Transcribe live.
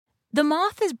The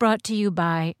Moth is brought to you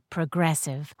by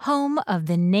Progressive, home of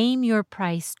the Name Your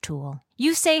Price tool.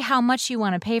 You say how much you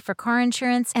want to pay for car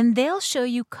insurance, and they'll show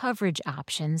you coverage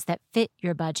options that fit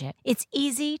your budget. It's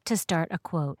easy to start a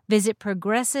quote. Visit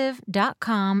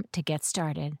Progressive.com to get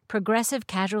started. Progressive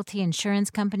Casualty Insurance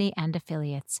Company and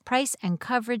Affiliates. Price and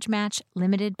coverage match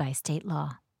limited by state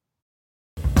law.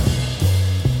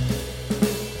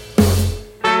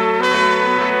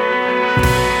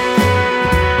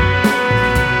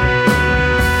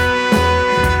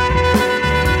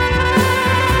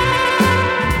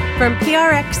 From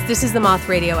PRX, this is the Moth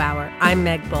Radio Hour. I'm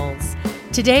Meg Bowles.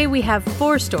 Today we have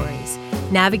 4 stories: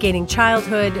 navigating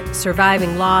childhood,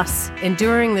 surviving loss,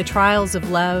 enduring the trials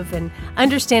of love, and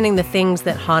understanding the things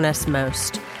that haunt us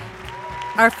most.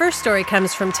 Our first story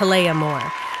comes from Talaya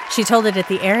Moore. She told it at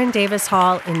the Aaron Davis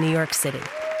Hall in New York City.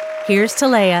 Here's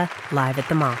Talaya live at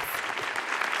the Moth.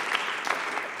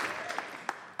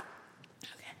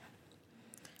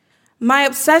 My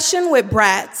obsession with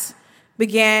brats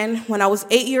began when I was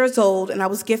 8 years old and I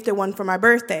was gifted one for my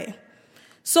birthday.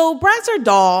 So brats are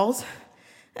dolls,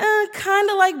 kind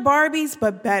of like Barbies,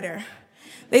 but better.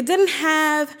 They didn't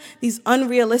have these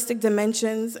unrealistic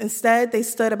dimensions. Instead, they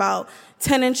stood about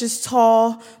 10 inches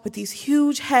tall with these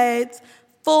huge heads,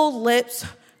 full lips,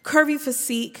 curvy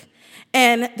physique,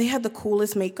 and they had the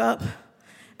coolest makeup.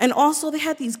 And also, they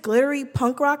had these glittery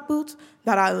punk rock boots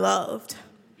that I loved.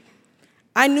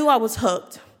 I knew I was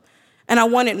hooked, and I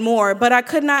wanted more, but I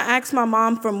could not ask my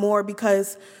mom for more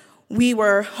because we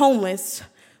were homeless.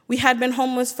 We had been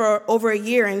homeless for over a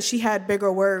year, and she had bigger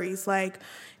worries, like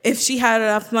if she had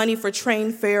enough money for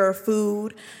train fare or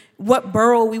food, what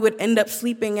borough we would end up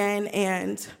sleeping in,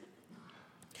 and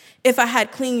if I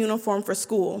had clean uniform for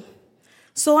school.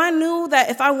 So I knew that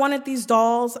if I wanted these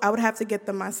dolls, I would have to get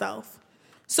them myself.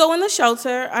 So in the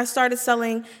shelter, I started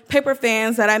selling paper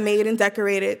fans that I made and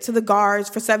decorated to the guards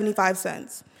for 75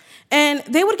 cents. And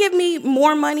they would give me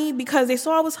more money because they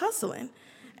saw I was hustling.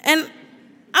 And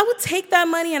I would take that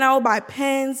money and I would buy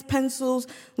pens, pencils,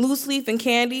 loose leaf, and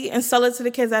candy and sell it to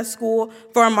the kids at school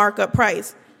for a markup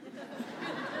price,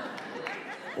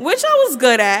 which I was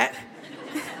good at.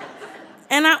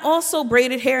 And I also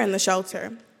braided hair in the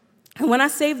shelter. And when I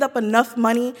saved up enough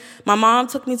money, my mom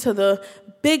took me to the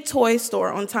big toy store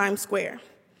on Times Square.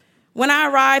 When I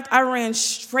arrived, I ran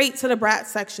straight to the brat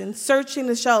section, searching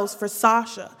the shelves for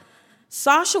Sasha.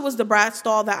 Sasha was the Bratz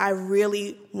doll that I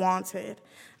really wanted.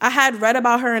 I had read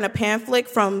about her in a pamphlet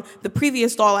from the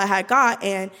previous doll I had got,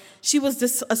 and she was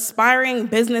this aspiring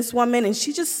businesswoman, and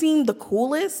she just seemed the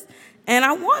coolest, and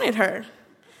I wanted her.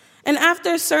 And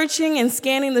after searching and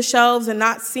scanning the shelves and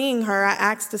not seeing her, I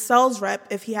asked the sales rep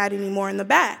if he had any more in the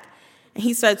back. And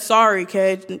he said, "Sorry,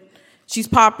 kid, she's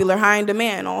popular, high in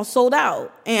demand, all sold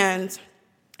out." And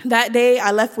that day,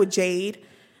 I left with Jade.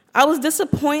 I was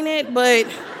disappointed, but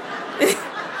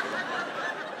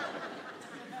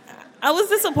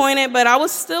I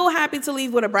was still happy to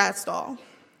leave with a Bratz doll.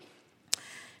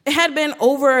 It had been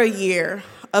over a year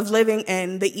of living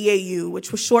in the EAU,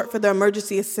 which was short for the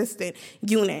Emergency Assistant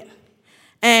Unit.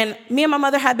 And me and my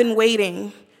mother had been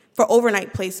waiting for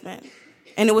overnight placement,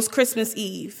 and it was Christmas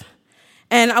Eve.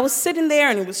 And I was sitting there,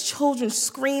 and it was children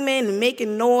screaming and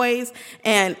making noise,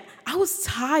 and I was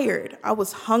tired. I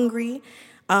was hungry.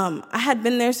 I had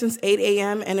been there since 8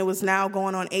 a.m., and it was now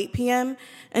going on 8 p.m.,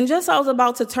 and just as I was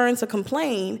about to turn to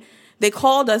complain, they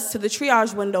called us to the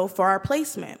triage window for our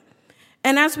placement.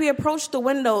 And as we approached the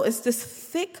window, it's this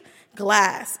thick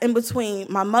glass in between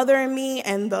my mother and me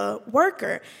and the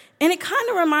worker, and it kind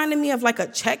of reminded me of like a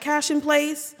check cashing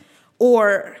place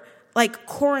or like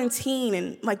quarantine,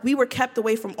 and like we were kept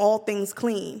away from all things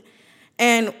clean.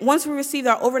 And once we received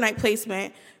our overnight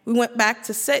placement, we went back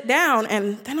to sit down,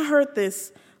 and then I heard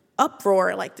this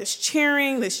uproar, like this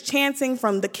cheering, this chanting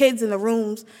from the kids in the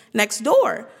rooms next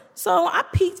door. So I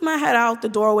peeked my head out the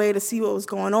doorway to see what was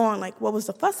going on, like what was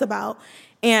the fuss about,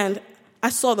 and I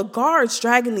saw the guards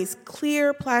dragging these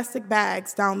clear plastic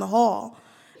bags down the hall.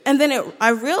 And then I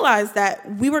realized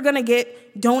that we were going to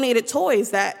get donated toys,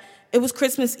 that it was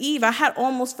Christmas Eve. I had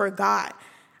almost forgot.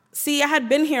 See, I had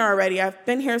been here already. I've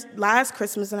been here last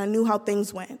Christmas, and I knew how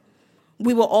things went.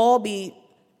 We will all be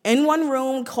in one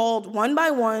room, called one by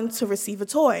one to receive a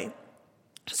toy.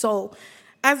 So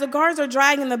as the guards are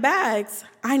dragging the bags,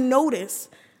 I notice,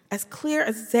 as clear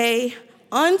as day,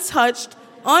 untouched,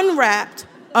 unwrapped,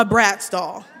 a Bratz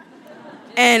doll.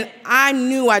 And I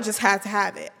knew I just had to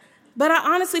have it. But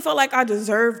I honestly felt like I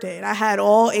deserved it. I had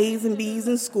all A's and B's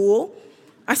in school.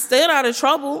 I stayed out of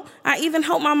trouble. I even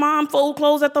helped my mom fold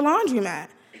clothes at the laundromat.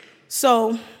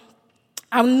 So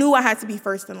I knew I had to be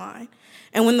first in line.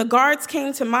 And when the guards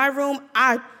came to my room,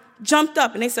 I jumped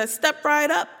up, and they said, step right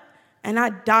up. And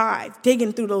I dived,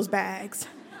 digging through those bags.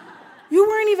 You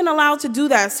weren't even allowed to do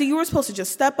that. See, you were supposed to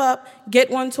just step up,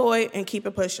 get one toy, and keep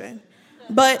it pushing.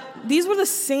 But these were the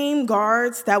same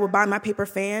guards that would buy my paper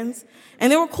fans,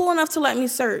 and they were cool enough to let me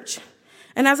search.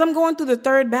 And as I'm going through the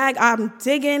third bag, I'm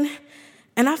digging,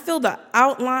 and I feel the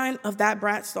outline of that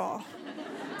Bratz doll,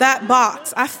 that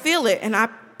box. I feel it, and I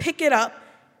pick it up,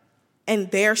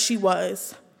 and there she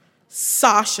was,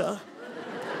 Sasha.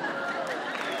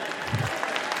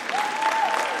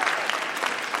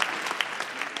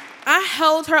 I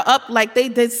held her up like they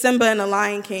did Simba in The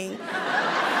Lion King.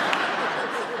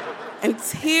 And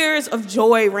tears of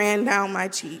joy ran down my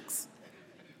cheeks.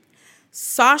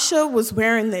 Sasha was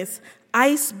wearing this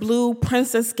ice blue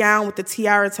princess gown with the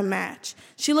tiara to match.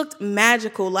 She looked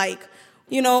magical, like,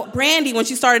 Brandy when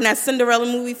she started in that Cinderella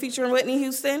movie featuring Whitney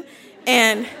Houston.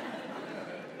 And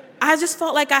I just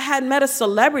felt like I had met a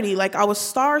celebrity, like I was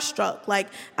starstruck, like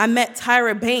I met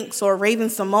Tyra Banks or Raven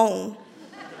Simone.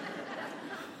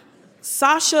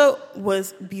 Sasha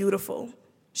was beautiful.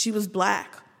 She was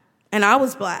black, and I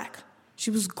was black. She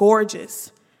was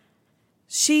gorgeous.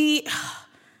 She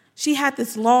had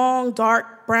this long,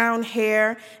 dark brown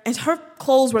hair, and her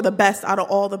clothes were the best out of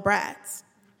all the brats.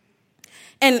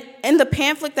 And in the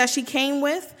pamphlet that she came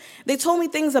with, they told me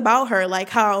things about her, like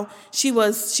how she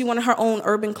wanted her own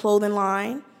urban clothing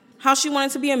line, how she wanted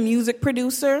to be a music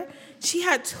producer. She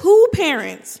had 2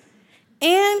 parents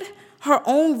and her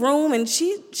own room, and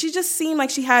she just seemed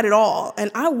like she had it all, and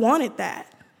I wanted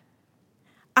that.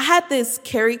 I had this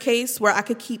carry case where I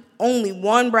could keep only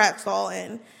one Bratz doll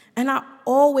in, and I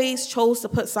always chose to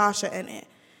put Sasha in it.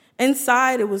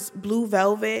 Inside, it was blue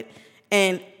velvet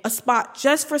and a spot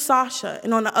just for Sasha,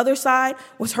 and on the other side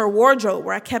was her wardrobe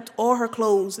where I kept all her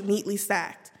clothes neatly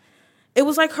stacked. It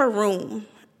was like her room,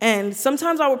 and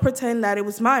sometimes I would pretend that it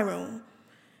was my room.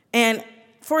 And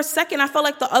for a second, I felt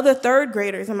like the other third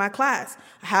graders in my class.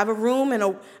 I have a room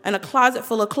and a closet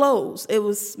full of clothes. It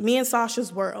was me and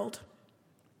Sasha's world.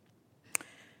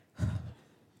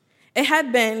 It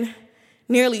had been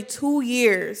nearly 2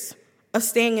 years of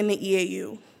staying in the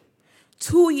EAU,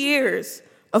 2 years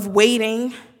of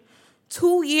waiting,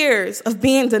 2 years of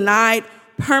being denied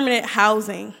permanent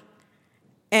housing,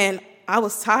 and I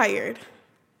was tired.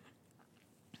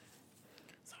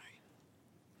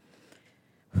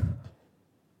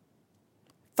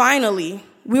 Finally,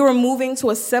 we were moving to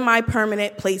a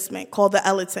semi-permanent placement called the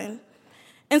Ellerton.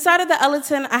 Inside of the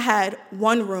Ellerton, I had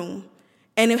one room,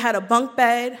 and it had a bunk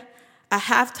bed, a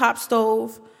half-top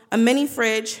stove, a mini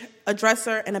fridge, a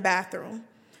dresser, and a bathroom.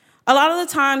 A lot of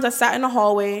the times I sat in the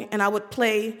hallway and I would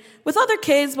play with other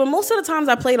kids, but most of the times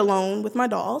I played alone with my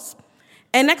dolls.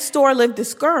 And next door lived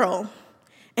this girl,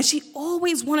 and she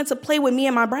always wanted to play with me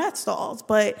and my Bratz dolls,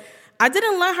 but I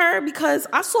didn't let her because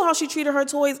I saw how she treated her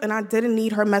toys, and I didn't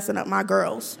need her messing up my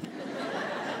girls.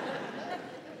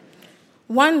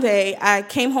 One day, I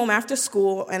came home after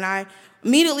school, and I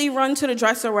immediately run to the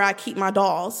dresser where I keep my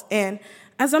dolls. And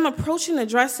as I'm approaching the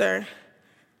dresser,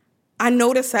 I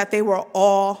noticed that they were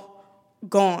all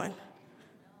gone.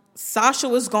 Sasha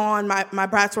was gone. My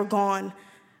Bratz were gone.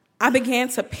 I began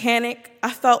to panic.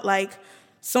 I felt like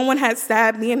someone had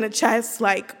stabbed me in the chest,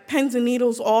 like pins and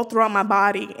needles all throughout my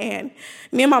body. And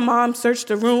me and my mom searched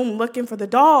the room looking for the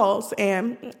dolls,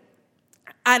 and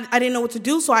I didn't know what to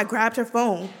do, so I grabbed her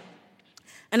phone.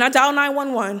 And I dialed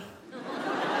 911.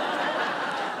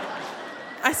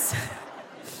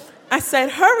 I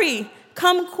said, hurry,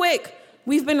 come quick,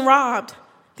 we've been robbed.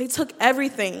 They took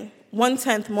everything,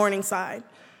 110th Morningside.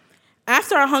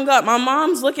 After I hung up, my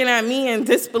mom's looking at me in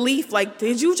disbelief, like,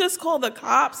 did you just call the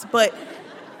cops? But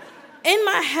in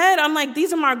my head, I'm like,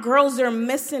 these are my girls, they're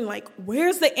missing. Like,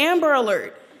 where's the Amber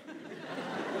Alert?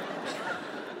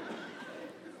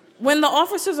 When the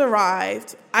officers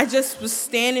arrived, I just was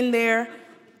standing there,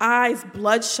 eyes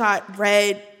bloodshot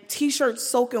red, T-shirt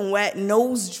soaking wet,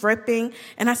 nose dripping.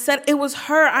 And I said, it was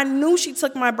her. I knew she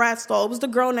took my Bratz doll. It was the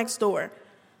girl next door.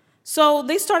 So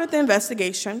they started the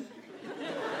investigation.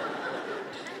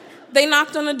 They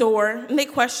knocked on the door, and they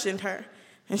questioned her.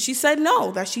 And she said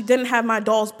no, that she didn't have my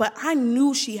dolls, but I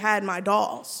knew she had my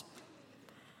dolls.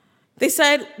 They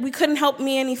said we couldn't help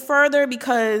me any further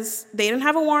because they didn't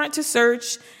have a warrant to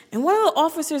search. And one of the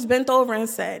officers bent over and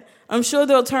said, I'm sure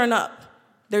they'll turn up.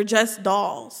 They're just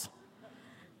dolls.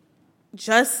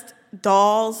 Just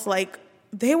dolls, like,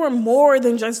 they were more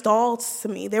than just dolls to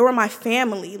me. They were my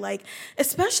family, like,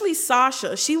 especially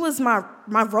Sasha. She was my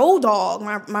road dog,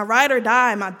 my ride or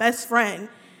die, my best friend.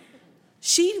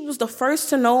 She was the first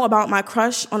to know about my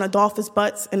crush on Adolphus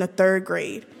Butts in the 3rd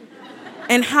grade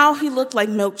and how he looked like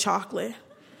milk chocolate.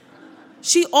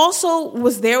 She also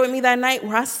was there with me that night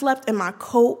where I slept in my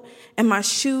coat and my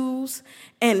shoes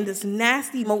and this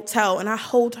nasty motel, and I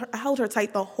held her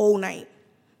tight the whole night.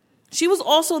 She was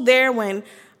also there when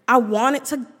I wanted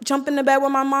to jump into bed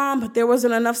with my mom, but there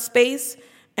wasn't enough space,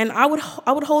 and I would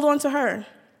hold on to her.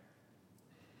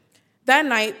 That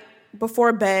night,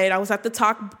 before bed, I was at the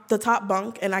top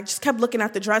bunk, and I just kept looking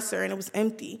at the dresser, and it was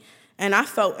empty, and I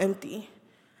felt empty.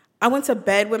 I went to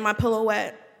bed with my pillow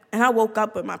wet, and I woke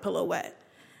up with my pillow wet.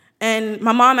 And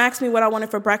my mom asked me what I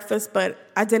wanted for breakfast, but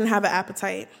I didn't have an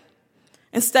appetite.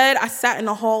 Instead, I sat in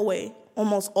the hallway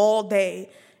almost all day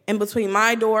in between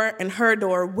my door and her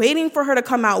door, waiting for her to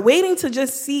come out, waiting to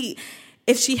just see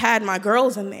if she had my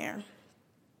girls in there.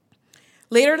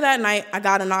 Later that night, I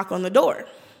got a knock on the door.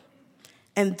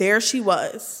 And there she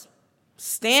was,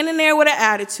 standing there with an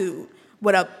attitude,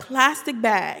 with a plastic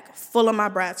bag full of my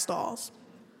Bratz dolls.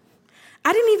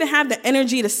 I didn't even have the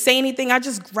energy to say anything. I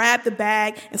just grabbed the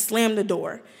bag and slammed the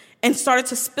door and started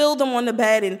to spill them on the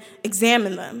bed and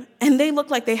examine them. And they looked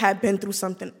like they had been through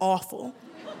something awful.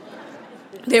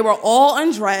 They were all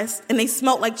undressed, and they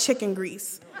smelled like chicken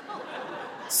grease.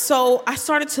 So I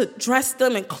started to dress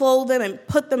them and clothe them and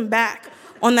put them back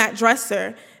on that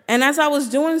dresser. And as I was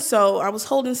doing so, I was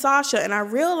holding Sasha, and I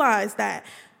realized that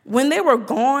when they were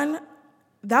gone,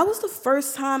 that was the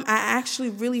first time I actually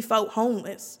really felt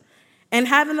homeless. And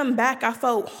having them back, I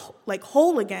felt like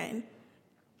whole again.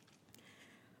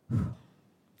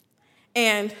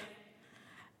 And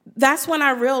that's when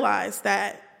I realized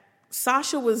that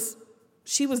Sasha was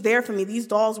there for me. These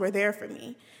dolls were there for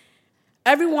me.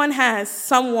 Everyone has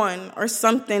someone or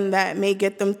something that may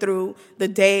get them through the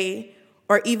day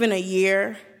or even a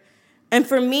year. And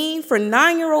for me, for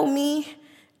 9-year-old me,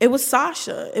 it was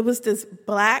Sasha. It was this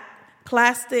black,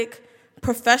 plastic,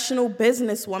 professional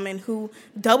businesswoman who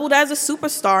doubled as a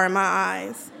superstar in my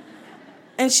eyes.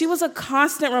 And she was a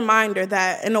constant reminder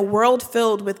that in a world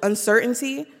filled with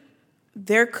uncertainty,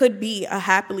 there could be a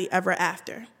happily ever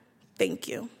after. Thank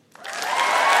you.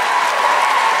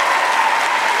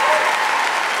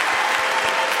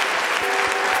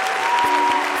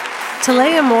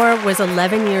 Talaya Moore was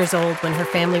 11 years old when her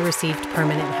family received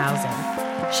permanent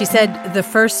housing. She said the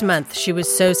first month she was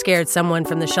so scared someone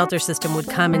from the shelter system would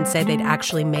come and say they'd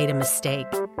actually made a mistake.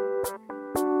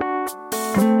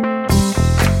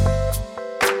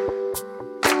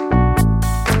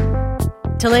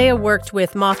 Talaya worked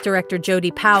with Moth director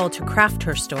Jody Powell to craft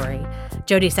her story.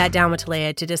 Jody sat down with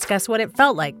Talaya to discuss what it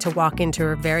felt like to walk into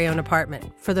her very own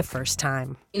apartment for the first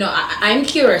time. I'm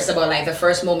curious about the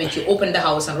first moment you opened the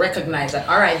house and recognized that,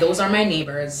 all right, those are my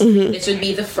neighbors. Mm-hmm. This would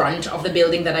be the front of the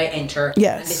building that I enter.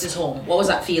 Yes. And this is home. What was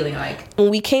that feeling like?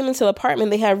 When we came into the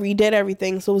apartment, they had redid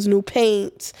everything. So it was new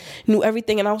paint, new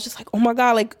everything. And I was just like, oh my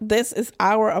God, this is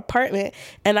our apartment.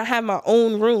 And I have my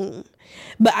own room.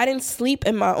 But I didn't sleep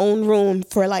in my own room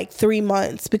for 3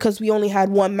 months because we only had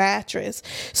one mattress.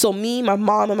 So me, my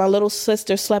mom, and my little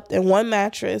sister slept in one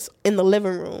mattress in the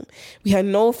living room. We had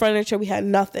no furniture. We had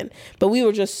nothing. But we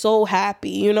were just so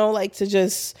happy, to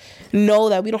just know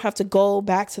that we don't have to go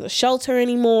back to the shelter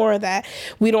anymore, that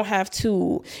we don't have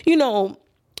to,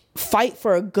 fight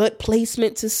for a good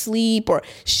placement to sleep or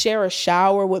share a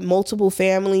shower with multiple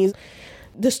families.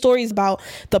 The story is about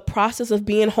the process of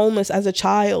being homeless as a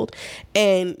child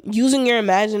and using your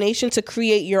imagination to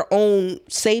create your own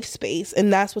safe space.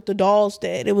 And that's what the dolls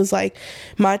did. It was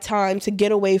my time to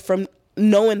get away from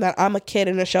knowing that I'm a kid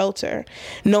in a shelter,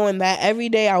 knowing that every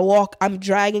day I walk, I'm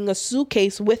dragging a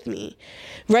suitcase with me.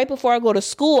 Right before I go to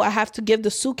school, I have to give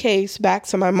the suitcase back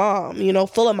to my mom,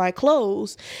 full of my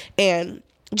clothes. And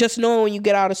just knowing when you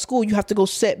get out of school, you have to go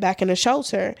sit back in a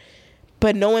shelter.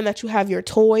 But knowing that you have your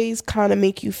toys kind of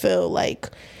make you feel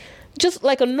just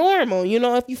like a normal,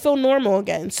 if you feel normal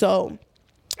again. So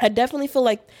I definitely feel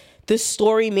like this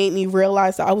story made me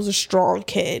realize that I was a strong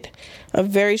kid, a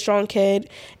very strong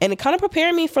kid. And it kind of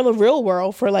prepared me for the real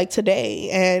world, for today.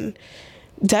 And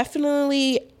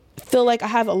definitely feel like I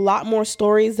have a lot more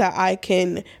stories that I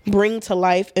can bring to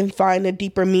life and find the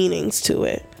deeper meanings to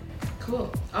it.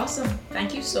 Cool. Awesome.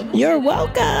 Thank you so much. You're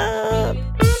welcome.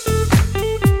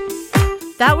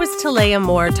 That was Talaya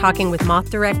Moore talking with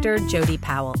Moth director Jody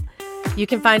Powell. You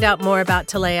can find out more about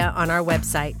Talaya on our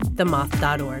website,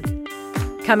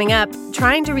 themoth.org. Coming up,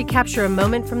 trying to recapture a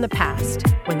moment from the past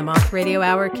when the Moth Radio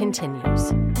Hour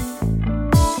continues.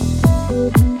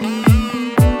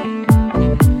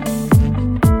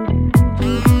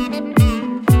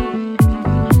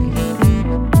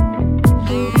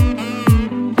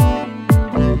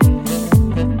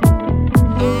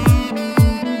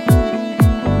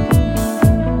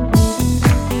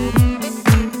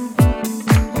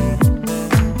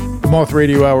 Moth Moth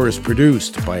Radio Hour is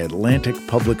produced by Atlantic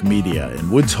Public Media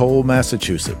in Woods Hole,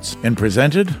 Massachusetts, and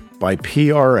presented by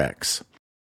PRX.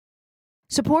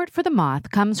 Support for The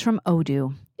Moth comes from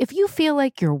Odoo. If you feel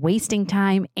like you're wasting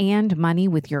time and money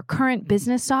with your current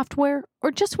business software,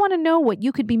 or just want to know what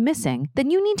you could be missing,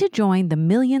 then you need to join the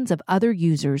millions of other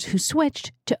users who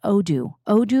switched to Odoo.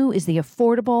 Odoo is the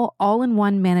affordable,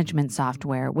 all-in-one management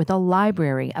software with a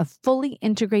library of fully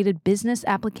integrated business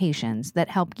applications that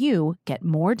help you get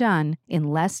more done in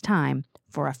less time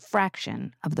for a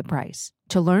fraction of the price.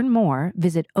 To learn more,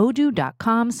 visit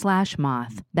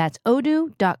odoo.com/moth. That's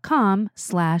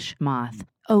odoo.com/moth.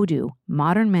 Odoo,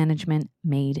 modern management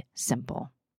made simple.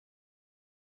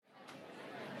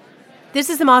 This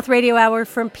is the Moth Radio Hour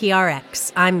from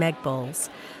PRX. I'm Meg Bowles.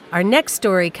 Our next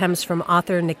story comes from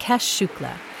author Nikesh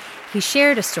Shukla. He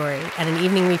shared a story at an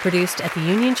evening we produced at the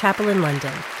Union Chapel in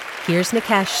London. Here's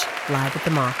Nikesh, live at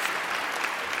the Moth.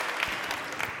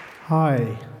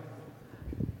 Hi.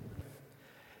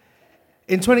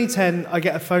 In 2010, I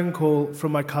get a phone call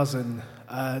from my cousin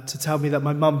to tell me that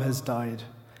my mum has died.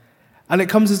 And it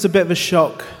comes as a bit of a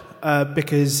shock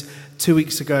because 2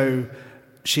 weeks ago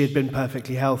she had been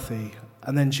perfectly healthy.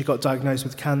 And then she got diagnosed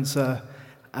with cancer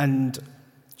and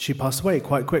she passed away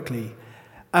quite quickly.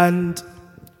 And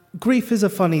grief is a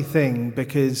funny thing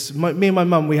because me and my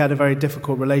mum, we had a very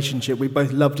difficult relationship. We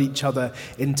both loved each other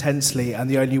intensely, and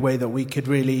the only way that we could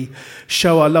really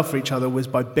show our love for each other was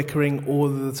by bickering all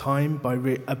the time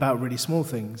about really small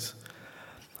things.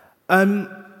 I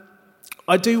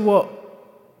do what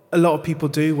a lot of people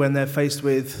do when they're faced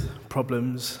with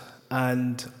problems,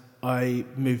 and I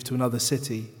move to another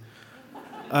city.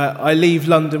 I leave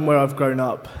London, where I've grown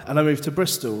up, and I move to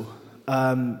Bristol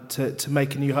to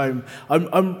make a new home.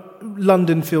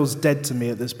 London feels dead to me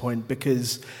at this point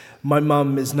because my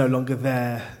mum is no longer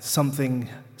there. Something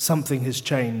has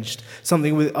changed.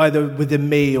 Something either within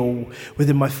me or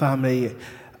within my family,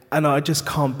 and I just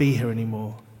can't be here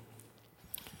anymore.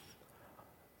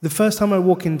 The first time I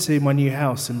walk into my new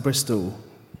house in Bristol,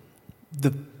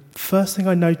 the first thing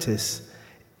I notice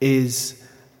is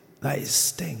that it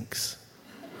stinks.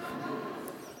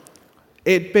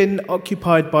 It'd been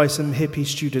occupied by some hippie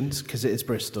students, because it is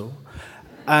Bristol,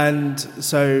 and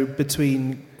so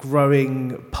between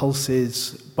growing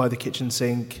pulses by the kitchen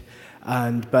sink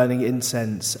and burning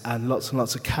incense and lots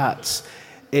of cats,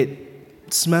 it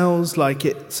smells like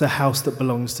it's a house that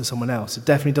belongs to someone else. It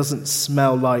definitely doesn't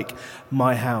smell like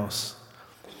my house.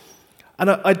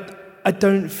 And I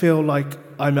don't feel like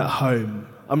I'm at home.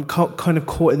 I'm kind of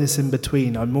caught in this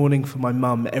in-between. I'm mourning for my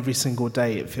mum every single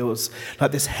day. It feels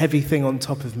like this heavy thing on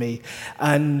top of me.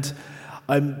 And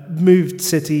I moved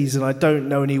cities and I don't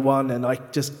know anyone and I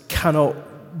just cannot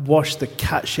wash the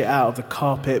cat shit out of the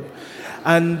carpet.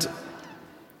 And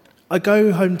I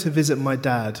go home to visit my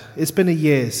dad. It's been a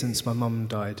year since my mum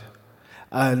died.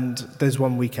 And there's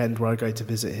one weekend where I go to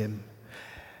visit him.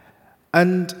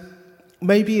 And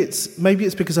maybe it's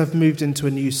because I've moved into a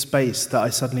new space that I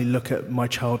suddenly look at my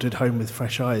childhood home with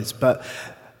fresh eyes. But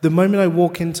the moment I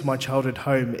walk into my childhood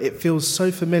home, it feels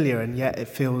so familiar and yet it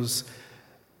feels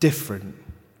different.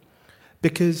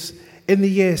 Because in the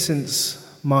year since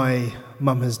my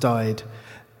mum has died,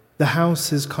 the house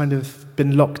has kind of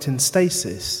been locked in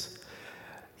stasis.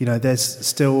 You know, there's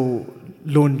still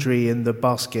laundry in the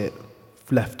basket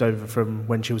left over from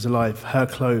when she was alive. Her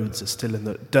clothes are still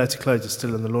dirty clothes are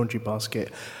still in the laundry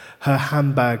basket. Her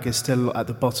handbag is still at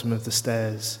the bottom of the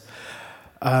stairs.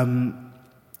 While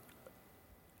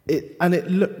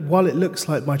it looks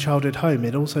like my childhood home,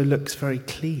 it also looks very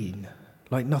clean.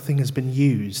 Like nothing has been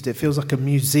used. It feels like a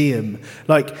museum.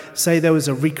 Like, say there was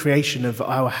a recreation of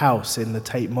our house in the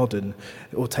Tate Modern,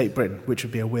 or Tate Britain, which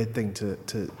would be a weird thing to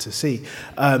see.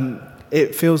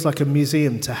 It feels like a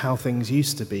museum to how things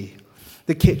used to be.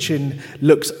 The kitchen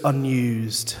looks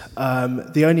unused.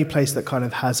 The only place that kind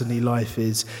of has any life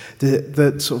is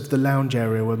the sort of the lounge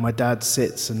area where my dad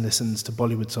sits and listens to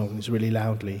Bollywood songs really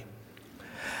loudly.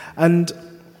 And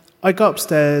I go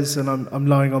upstairs and I'm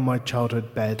lying on my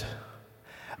childhood bed.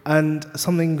 And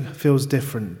something feels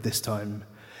different this time.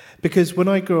 Because when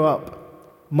I grew up,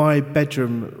 my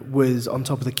bedroom was on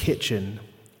top of the kitchen.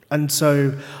 And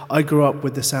so I grew up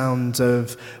with the sounds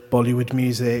of Bollywood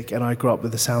music, and I grew up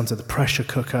with the sounds of the pressure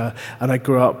cooker, and I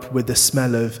grew up with the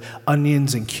smell of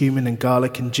onions and cumin and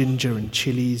garlic and ginger and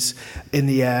chilies in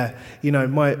the air. You know,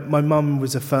 my mum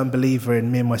was a firm believer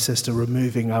in me and my sister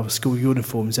removing our school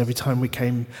uniforms every time we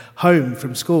came home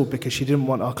from school because she didn't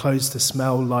want our clothes to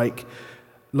smell like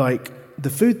the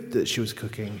food that she was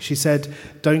cooking. She said,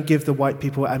 don't give the white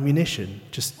people ammunition,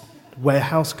 just wear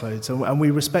house clothes, and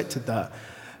we respected that.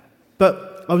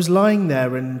 But I was lying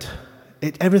there and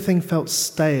Everything felt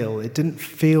stale. It didn't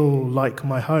feel like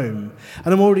my home.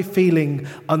 And I'm already feeling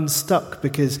unstuck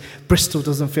because Bristol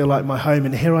doesn't feel like my home.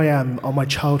 And here I am on my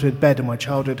childhood bed in my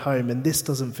childhood home, and this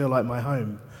doesn't feel like my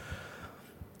home.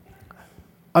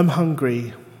 I'm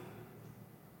hungry.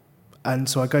 And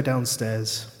so I go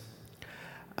downstairs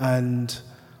and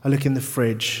I look in the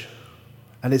fridge,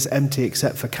 and it's empty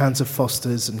except for cans of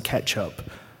Foster's and ketchup,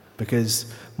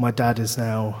 because my dad is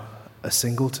now a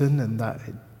singleton, and that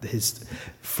his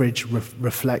fridge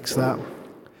reflects that.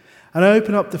 And I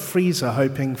open up the freezer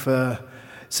hoping for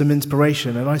some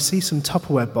inspiration, and I see some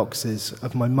Tupperware boxes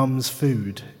of my mum's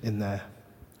food in there.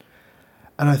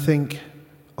 And I think,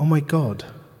 oh my God,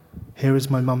 here is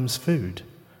my mum's food.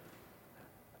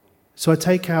 So I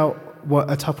take out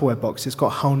a Tupperware box. It's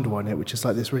got houndwa in it, which is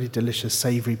like this really delicious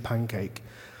savoury pancake.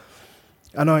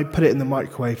 And I put it in the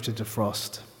microwave to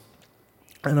defrost.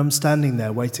 And I'm standing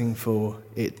there waiting for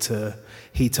it to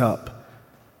heat up.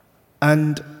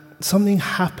 And something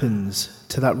happens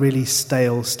to that really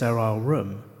stale, sterile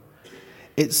room.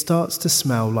 It starts to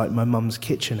smell like my mum's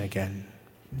kitchen again.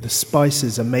 The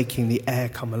spices are making the air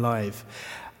come alive.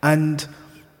 And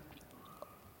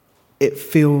it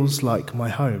feels like my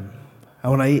home.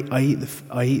 And when I eat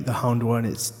the houndwa, and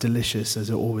it's delicious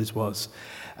as it always was.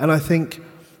 And I think,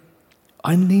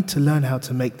 I need to learn how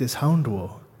to make this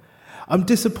houndwa. I'm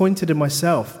disappointed in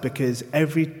myself because I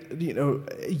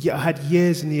had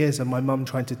years and years of my mum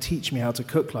trying to teach me how to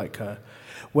cook like her.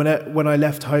 When I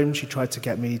left home, she tried to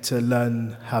get me to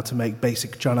learn how to make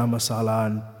basic chana masala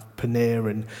and paneer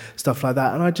and stuff like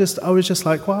that. And I was just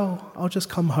like, well, I'll just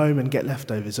come home and get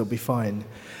leftovers, it'll be fine.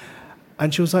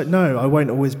 And she was like, no, I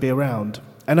won't always be around.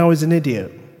 And I was an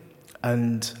idiot,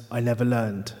 and I never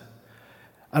learned.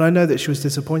 And I know that she was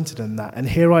disappointed in that. And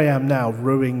here I am now,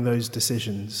 ruining those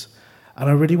decisions. And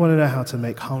I really want to know how to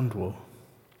make houndwa.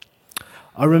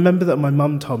 I remember that my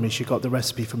mum told me she got the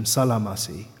recipe from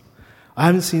salamasi. I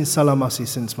haven't seen salamasi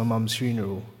since my mum's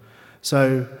funeral.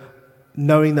 So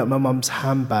knowing that my mum's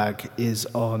handbag is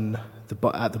at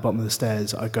the bottom of the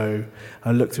stairs, I go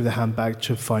and look through the handbag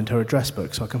to find her address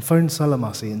book. So I can phone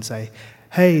Salamasi and say,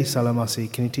 hey,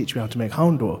 Salamasi, can you teach me how to make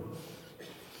houndwa?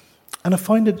 And I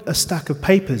find a stack of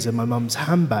papers in my mum's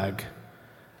handbag.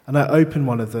 And I open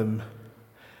one of them,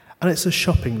 and it's a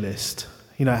shopping list.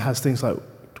 It has things like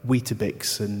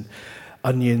Weetabix and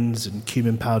onions and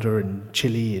cumin powder and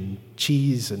chili and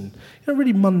cheese and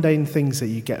really mundane things that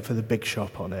you get for the big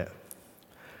shop on it.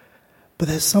 But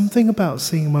there's something about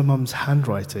seeing my mum's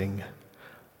handwriting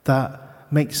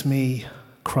that makes me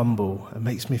crumble and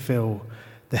makes me feel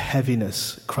the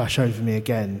heaviness crash over me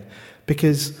again.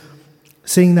 Because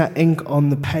seeing that ink on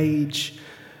the page,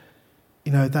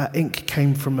 that ink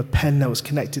came from a pen that was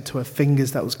connected to her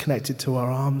fingers, that was connected to her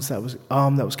arms, that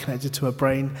was connected to her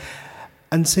brain.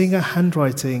 And seeing her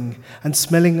handwriting and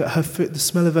smelling her food, the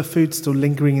smell of her food still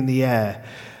lingering in the air,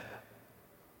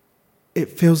 it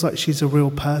feels like she's a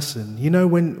real person.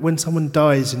 When someone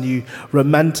dies and you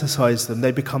romanticize them,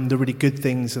 they become the really good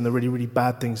things and the really, really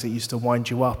bad things that used to wind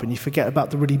you up. And you forget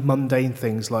about the really mundane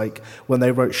things like when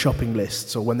they wrote shopping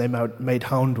lists or when they made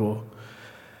houndwa.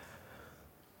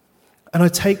 And I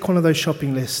take one of those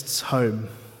shopping lists home.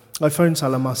 I phone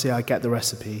Salamasi, I get the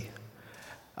recipe.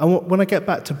 And when I get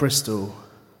back to Bristol,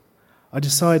 I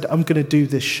decide I'm going to do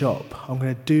this shop. I'm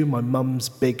going to do my mum's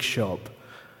big shop.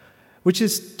 Which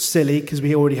is silly because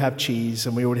we already have cheese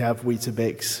and we already have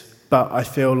Weetabix, but I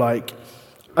feel like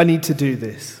I need to do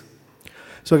this.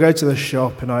 So I go to the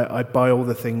shop and I buy all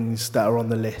the things that are on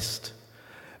the list,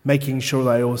 making sure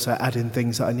that I also add in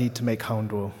things that I need to make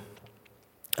houndwa.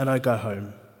 And I go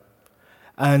home.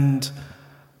 And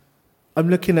I'm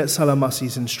looking at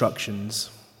Salamasi's instructions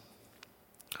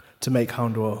to make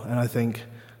houndwa, and I think,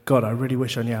 God, I really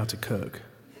wish I knew how to cook.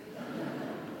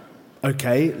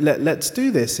 Okay, let's do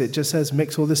this. It just says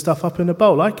mix all this stuff up in a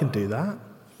bowl. I can do that.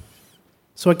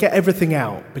 So I get everything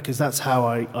out, because that's how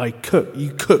I cook.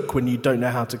 You cook when you don't know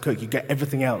how to cook. You get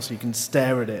everything out so you can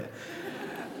stare at it.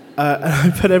 And I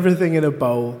put everything in a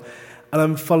bowl, and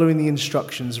I'm following the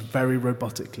instructions very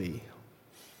robotically.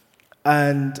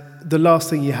 And the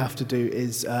last thing you have to do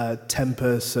is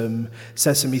temper some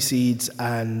sesame seeds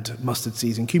and mustard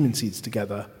seeds and cumin seeds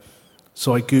together.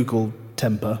 So I Google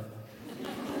temper.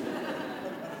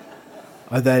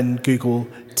 I then Google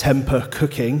temper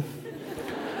cooking.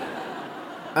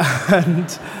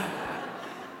 And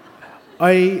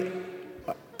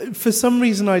for some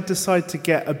reason, I decide to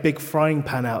get a big frying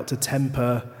pan out to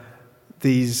temper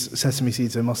these sesame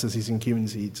seeds and mustard seeds and cumin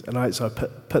seeds. And so I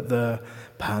put the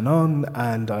pan on,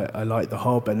 and I light the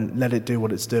hob and let it do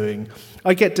what it's doing.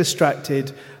 I get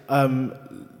distracted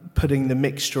putting the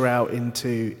mixture out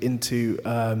into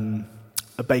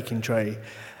a baking tray.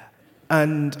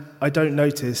 And I don't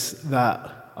notice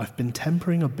that I've been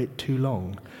tempering a bit too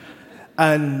long.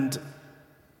 And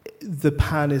the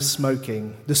pan is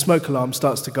smoking. The smoke alarm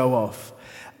starts to go off.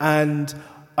 And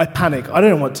I panic. I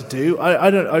don't know what to do.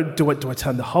 Do I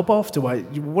turn the hob off?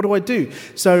 What do I do?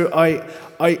 So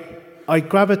I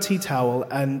grab a tea towel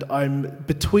and I'm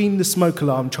between the smoke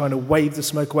alarm trying to wave the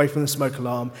smoke away from the smoke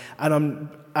alarm,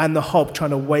 and the hob trying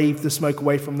to wave the smoke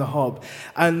away from the hob.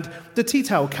 And the tea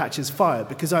towel catches fire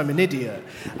because I'm an idiot.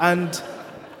 And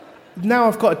now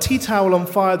I've got a tea towel on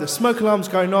fire, the smoke alarm's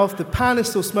going off, the pan is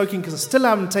still smoking because I still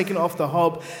haven't taken it off the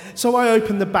hob. So I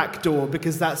open the back door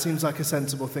because that seems like a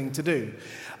sensible thing to do.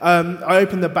 I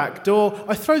open the back door,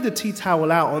 I throw the tea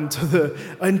towel out into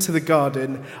the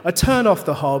garden, I turn off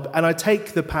the hob and I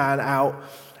take the pan out,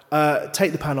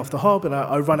 take the pan off the hob and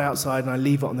I run outside and I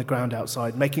leave it on the ground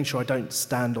outside, making sure I don't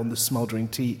stand on the smouldering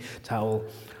tea towel.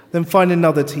 Then find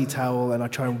another tea towel and I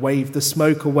try and wave the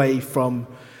smoke away from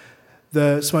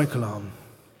the smoke alarm.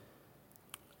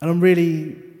 And I'm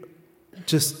really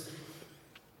just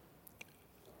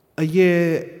a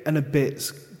year and a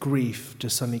bit's grief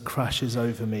just suddenly crashes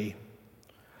over me.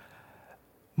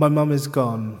 My mum is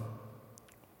gone.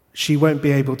 She won't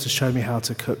be able to show me how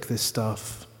to cook this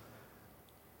stuff.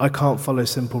 I can't follow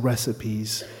simple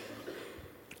recipes.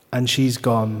 And she's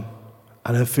gone.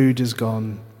 And her food is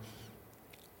gone.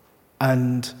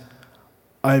 And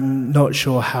I'm not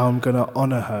sure how I'm going to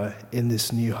honour her in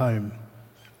this new home.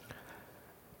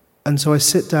 And so I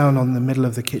sit down on the middle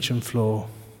of the kitchen floor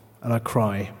and I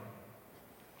cry.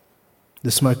 The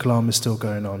smoke alarm is still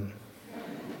going on.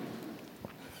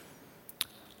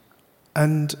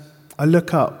 And I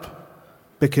look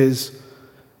up because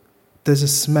there's a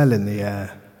smell in the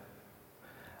air.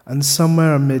 And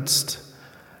somewhere amidst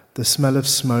the smell of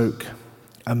smoke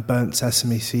and burnt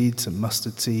sesame seeds and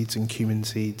mustard seeds and cumin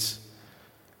seeds,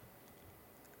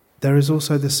 there is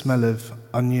also the smell of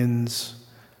onions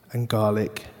and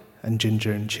garlic and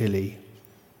ginger and chili.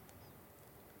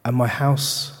 And my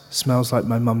house smells like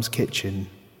my mum's kitchen.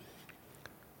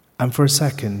 And for a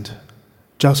second,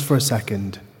 just for a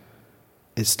second,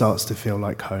 it starts to feel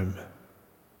like home.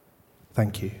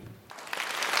 Thank you.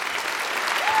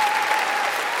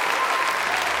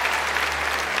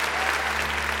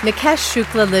 Nikesh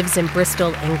Shukla lives in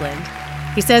Bristol, England.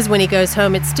 He says when he goes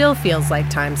home, it still feels like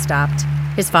time stopped.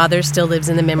 His father still lives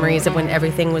in the memories of when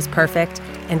everything was perfect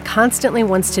and constantly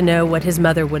wants to know what his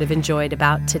mother would have enjoyed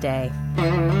about today.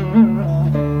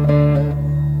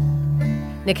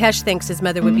 Nikesh thinks his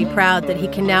mother would be proud that he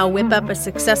can now whip up a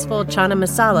successful chana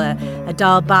masala, a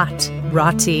dal bhat,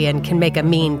 roti, and can make a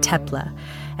mean tepla.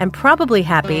 And probably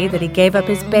happy that he gave up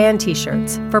his band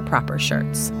t-shirts for proper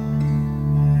shirts.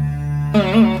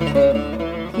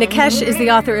 Nikesh is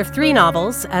the author of 3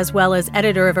 novels, as well as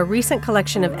editor of a recent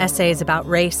collection of essays about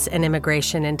race and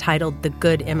immigration entitled The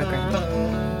Good Immigrant.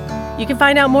 You can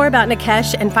find out more about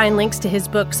Nikesh and find links to his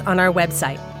books on our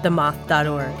website,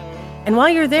 themoth.org. And while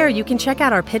you're there, you can check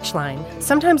out our pitch line.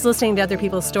 Sometimes listening to other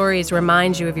people's stories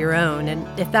reminds you of your own, and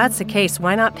if that's the case,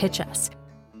 why not pitch us?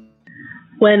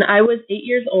 When I was 8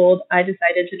 years old, I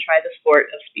decided to try the sport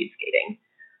of speed skating.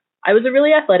 I was a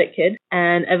really athletic kid,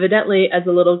 and evidently, as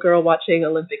a little girl watching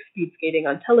Olympic speed skating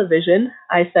on television,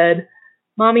 I said,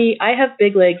 "Mommy, I have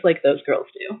big legs like those girls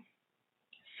do."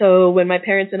 So when my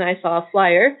parents and I saw a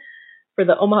flyer for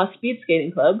the Omaha Speed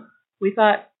Skating Club, we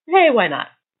thought, hey, why not?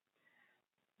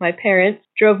 My parents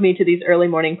drove me to these early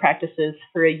morning practices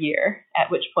for a year, at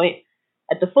which point,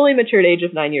 at the fully matured age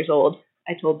of 9 years old,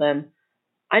 I told them,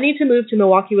 I need to move to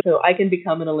Milwaukee so I can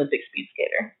become an Olympic speed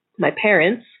skater. My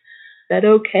parents said,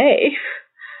 okay.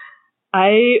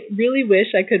 I really wish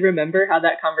I could remember how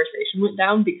that conversation went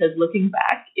down because looking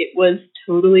back, it was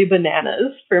totally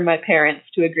bananas for my parents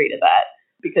to agree to that.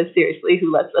 Because seriously,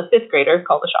 who lets a 5th grader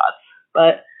call the shots?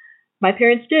 But my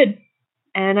parents did.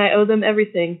 And I owe them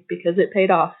everything because it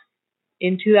paid off.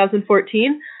 In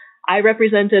 2014, I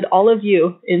represented all of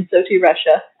you in Sochi,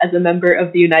 Russia as a member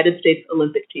of the United States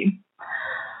Olympic team.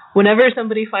 Whenever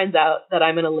somebody finds out that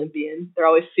I'm an Olympian, they're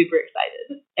always super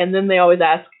excited. And then they always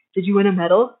ask, did you win a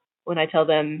medal? When I tell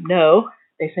them no,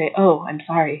 they say, oh, I'm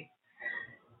sorry.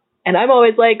 And I'm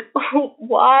always like, oh,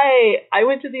 why? I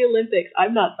went to the Olympics.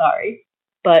 I'm not sorry.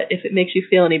 But if it makes you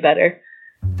feel any better,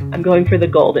 I'm going for the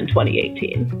gold in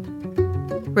 2018.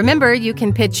 Remember, you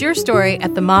can pitch your story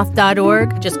at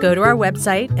themoth.org. Just go to our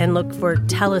website and look for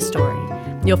Tell a Story.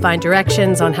 You'll find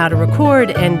directions on how to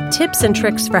record and tips and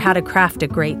tricks for how to craft a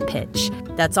great pitch.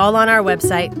 That's all on our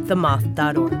website,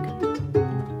 themoth.org.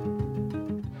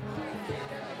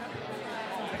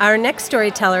 Our next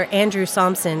storyteller, Andrew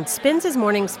Solmssen, spends his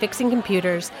mornings fixing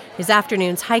computers, his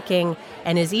afternoons hiking,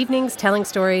 and his evenings telling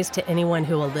stories to anyone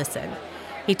who will listen.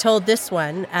 He told this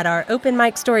one at our open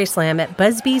mic story slam at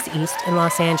Busby's East in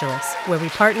Los Angeles, where we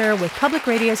partner with public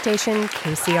radio station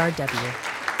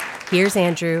KCRW. Here's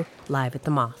Andrew, live at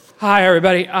the Moth. Hi,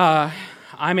 everybody.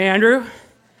 I'm Andrew,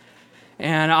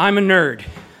 and I'm a nerd.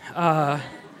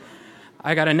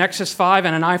 I got a Nexus 5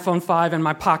 and an iPhone 5 in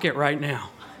my pocket right now.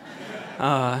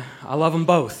 I love them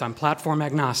both. I'm platform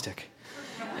agnostic.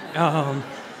 The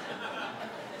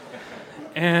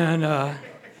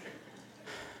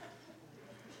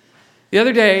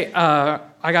other day,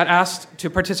 I got asked to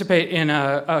participate in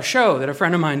a show that a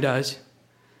friend of mine does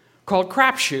called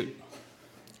Crapshoot.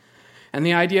 And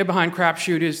the idea behind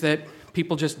Crapshoot is that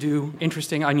people just do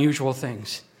interesting, unusual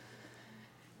things.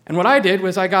 And what I did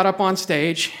was I got up on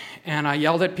stage and I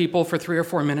yelled at people for 3 or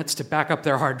 4 minutes to back up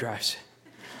their hard drives.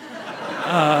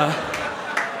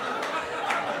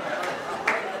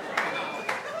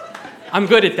 I'm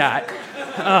good at that.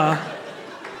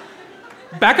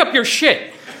 Back up your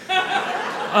shit.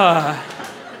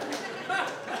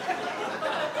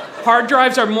 Hard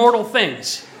drives are mortal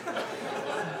things.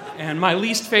 And my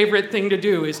least favorite thing to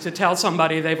do is to tell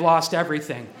somebody they've lost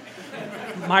everything.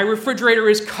 My refrigerator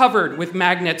is covered with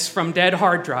magnets from dead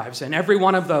hard drives, and every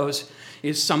one of those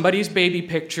is somebody's baby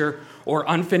picture or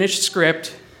unfinished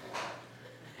script,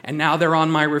 and now they're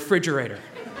on my refrigerator.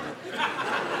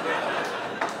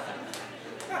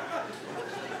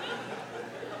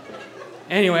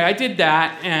 Anyway, I did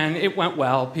that, and it went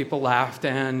well. People laughed,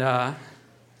 and I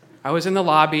was in the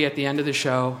lobby at the end of the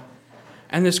show,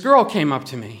 and this girl came up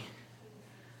to me,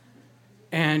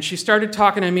 and she started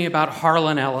talking to me about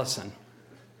Harlan Ellison.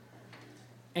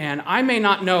 And I may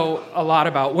not know a lot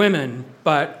about women,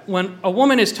 but when a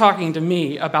woman is talking to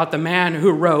me about the man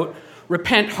who wrote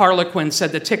 "Repent, Harlequin,"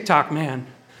 said the TikTok man,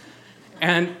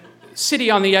 and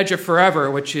 "City on the Edge of Forever,"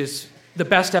 which is the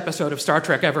best episode of Star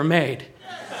Trek ever made,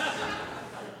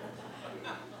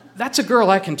 that's a girl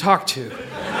I can talk to.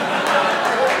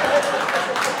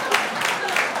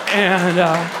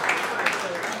 And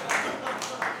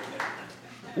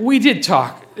we did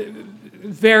talk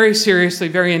very seriously,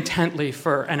 very intently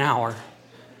for an hour.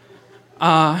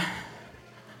 I'm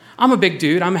a big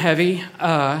dude. I'm heavy.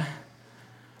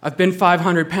 I've been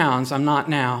 500 pounds. I'm not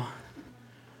now.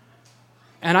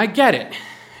 And I get it.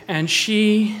 And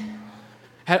she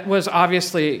was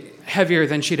obviously heavier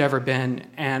than she'd ever been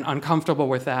and uncomfortable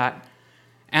with that.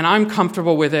 And I'm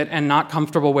comfortable with it and not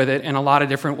comfortable with it in a lot of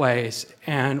different ways.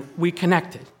 And we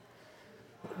connected.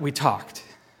 We talked.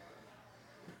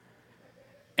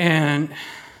 And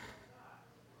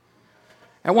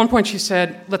at one point she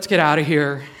said, "Let's get out of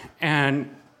here."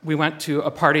 And we went to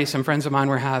a party some friends of mine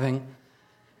were having.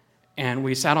 And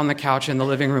we sat on the couch in the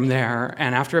living room there.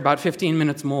 And after about 15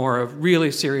 minutes more of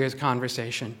really serious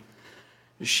conversation,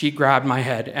 she grabbed my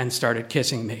head and started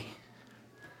kissing me.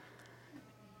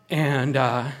 And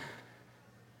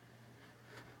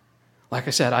like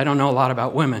I said, I don't know a lot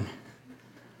about women,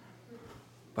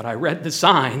 but I read the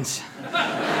signs.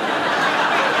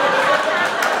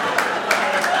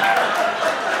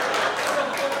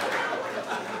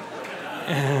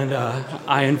 And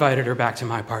I invited her back to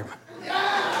my apartment.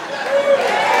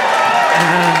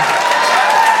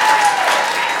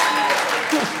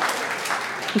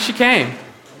 And she came.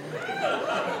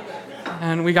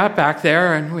 And we got back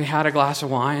there, and we had a glass of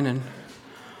wine, and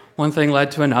one thing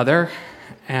led to another,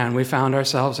 and we found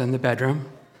ourselves in the bedroom.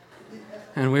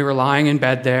 And we were lying in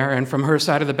bed there, and from her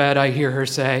side of the bed, I hear her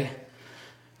say,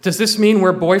 "Does this mean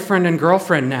we're boyfriend and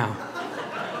girlfriend now?"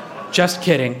 Just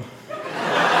kidding.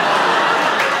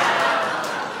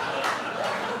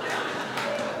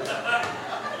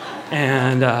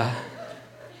 And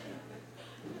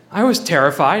I was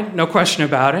terrified, no question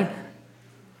about it,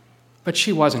 but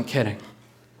she wasn't kidding.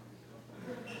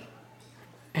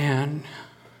 And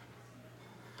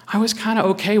I was kind of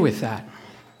okay with that.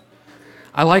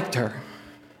 I liked her.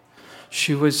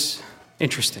 She was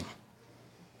interesting.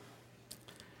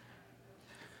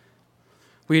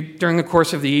 We'd, during the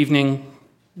course of the evening,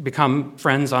 become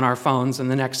friends on our phones, and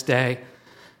the next day,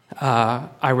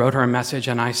 I wrote her a message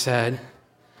and I said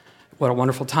what a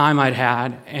wonderful time I'd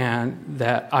had and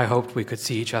that I hoped we could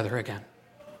see each other again.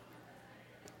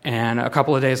 And a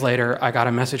couple of days later, I got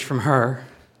a message from her,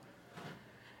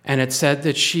 and it said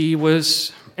that she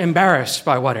was embarrassed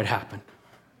by what had happened,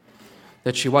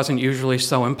 that she wasn't usually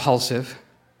so impulsive,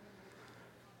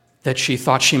 that she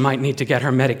thought she might need to get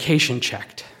her medication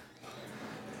checked.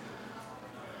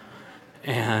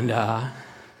 And, I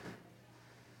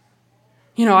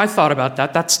thought about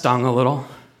that. That stung a little.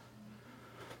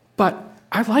 But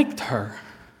I liked her,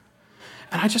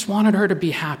 and I just wanted her to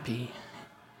be happy.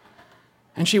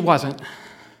 And she wasn't.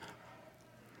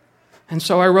 And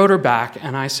so I wrote her back,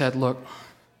 and I said, look,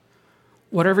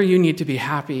 whatever you need to be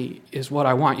happy is what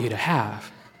I want you to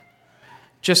have.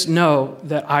 Just know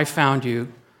that I found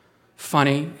you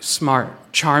funny,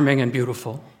 smart, charming, and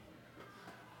beautiful.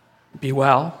 Be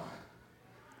well.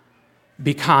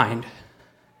 Be kind.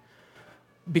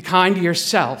 Be kind to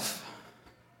yourself.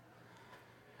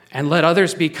 And let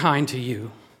others be kind to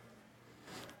you.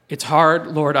 It's hard,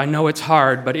 Lord, I know it's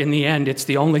hard, but in the end, it's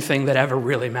the only thing that ever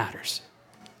really matters.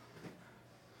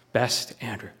 Best,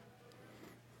 Andrew.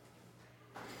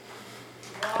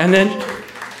 And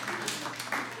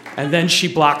then she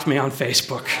blocked me on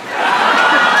Facebook.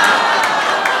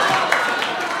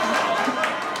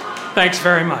 Thanks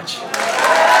very much.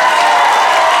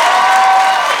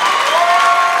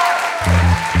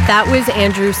 That was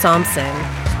Andrew Solmssen.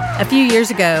 A few years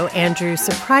ago, Andrew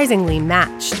surprisingly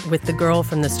matched with the girl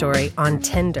from the story on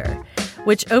Tinder,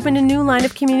 which opened a new line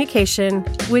of communication,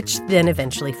 which then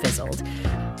eventually fizzled.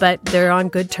 But they're on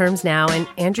good terms now, and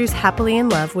Andrew's happily in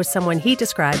love with someone he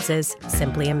describes as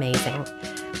simply amazing.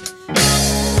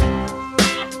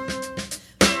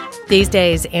 These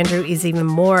days, Andrew is even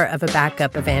more of a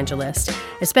backup evangelist,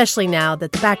 especially now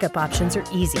that the backup options are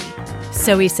easy.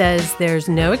 So he says there's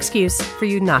no excuse for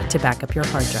you not to back up your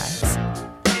hard drives.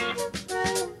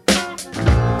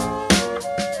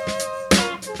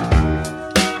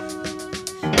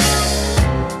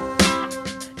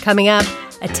 Coming up,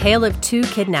 a tale of two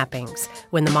kidnappings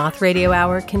when the Moth Radio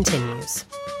Hour continues.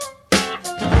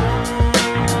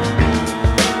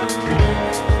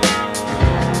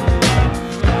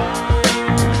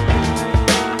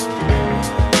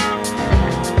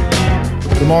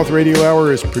 The Moth Radio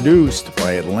Hour is produced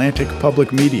by Atlantic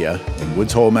Public Media in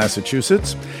Woods Hole,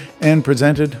 Massachusetts, and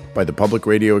presented by the Public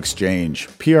Radio Exchange,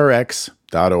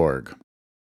 prx.org.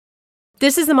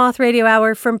 This is the Moth Radio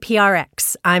Hour from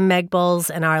PRX. I'm Meg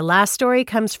Bowles, and our last story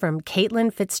comes from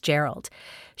Caitlin FitzGerald.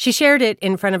 She shared it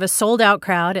in front of a sold-out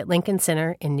crowd at Lincoln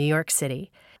Center in New York City.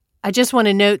 I just want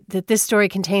to note that this story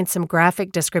contains some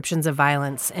graphic descriptions of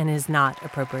violence and is not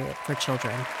appropriate for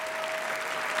children.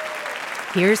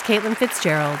 Here's Caitlin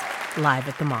FitzGerald, live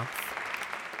at the Moth.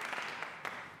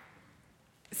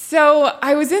 So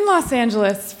I was in Los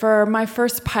Angeles for my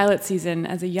first pilot season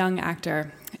as a young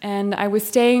actor, and I was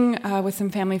staying with some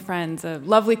family friends, a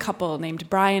lovely couple named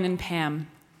Brian and Pam.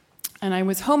 And I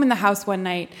was home in the house one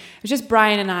night. It was just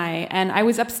Brian and I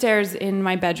was upstairs in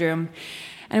my bedroom.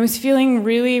 And I was feeling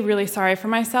really, really sorry for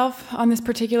myself on this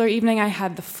particular evening. I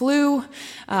had the flu.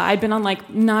 I'd been on like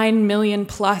 9 million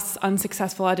plus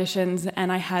unsuccessful auditions,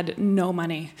 and I had no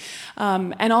money.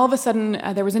 And all of a sudden,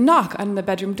 there was a knock on the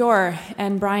bedroom door,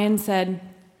 and Brian said,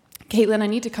 "Caitlin, I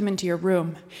need to come into your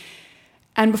room."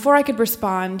 And before I could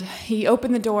respond, he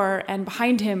opened the door, and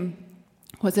behind him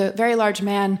was a very large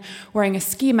man wearing a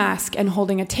ski mask and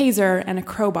holding a taser and a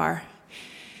crowbar.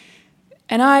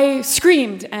 And I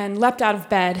screamed and leapt out of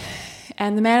bed,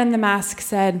 and the man in the mask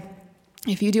said,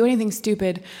 "If you do anything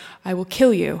stupid, I will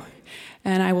kill you,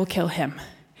 and I will kill him."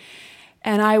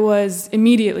 And I was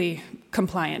immediately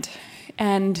compliant.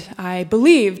 And I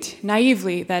believed,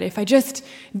 naively, that if I just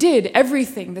did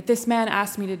everything that this man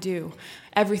asked me to do,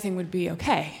 everything would be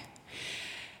okay.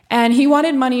 And he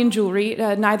wanted money and jewelry,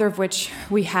 neither of which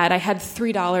we had. I had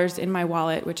 $3 in my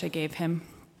wallet, which I gave him.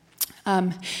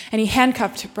 And he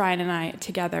handcuffed Brian and I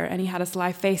together, and he had us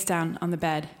lie face down on the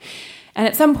bed. And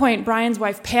at some point, Brian's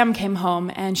wife, Pam, came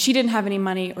home, and she didn't have any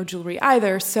money or jewelry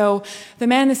either, so the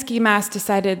man in the ski mask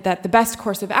decided that the best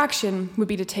course of action would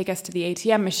be to take us to the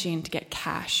ATM machine to get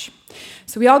cash.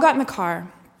 So we all got in the car.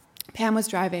 Pam was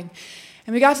driving.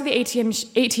 And we got to the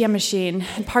ATM machine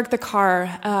and parked the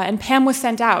car, and Pam was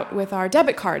sent out with our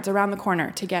debit cards around the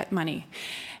corner to get money.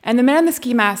 And the man in the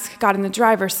ski mask got in the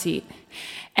driver's seat.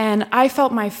 And I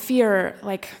felt my fear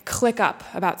click up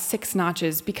about 6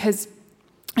 notches because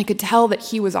I could tell that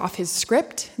he was off his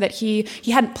script, that he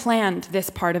hadn't planned this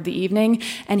part of the evening,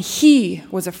 and he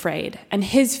was afraid. And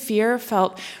his fear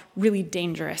felt really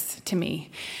dangerous to me.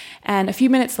 And a few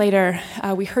minutes later,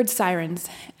 we heard sirens,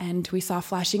 and we saw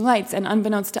flashing lights. And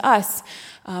unbeknownst to us,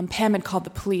 Pam had called the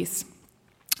police.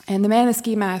 And the man in the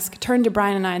ski mask turned to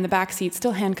Brian and I in the back seat,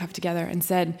 still handcuffed together, and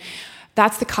said,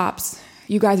 "That's the cops.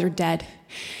 You guys are dead."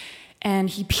 And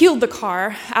he peeled the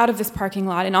car out of this parking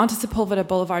lot and onto Sepulveda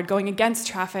Boulevard, going against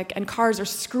traffic, and cars are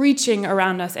screeching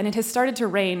around us, and it has started to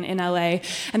rain in LA,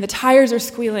 and the tires are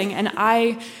squealing, and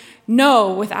I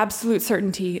know with absolute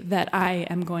certainty that I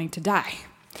am going to die.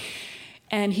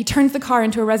 And he turns the car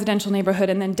into a residential neighborhood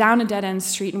and then down a dead-end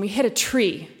street, and we hit a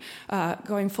tree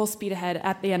going full speed ahead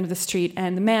at the end of the street.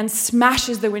 And the man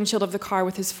smashes the windshield of the car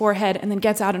with his forehead and then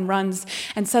gets out and runs.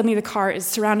 And suddenly the car is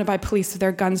surrounded by police with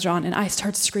their guns drawn, and I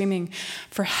start screaming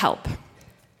for help.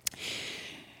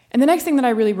 And the next thing that I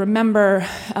really remember,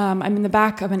 I'm in the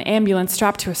back of an ambulance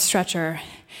strapped to a stretcher,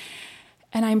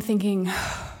 and I'm thinking,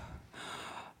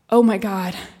 oh my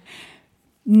God,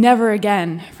 never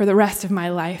again for the rest of my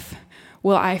life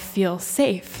will I feel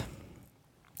safe.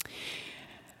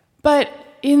 But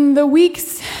in the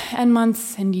weeks and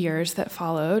months and years that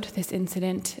followed this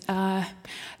incident,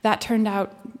 that turned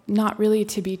out not really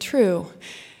to be true.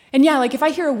 And yeah, like if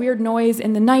I hear a weird noise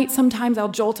in the night, sometimes I'll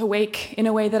jolt awake in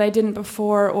a way that I didn't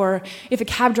before, or if a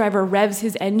cab driver revs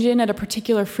his engine at a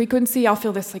particular frequency, I'll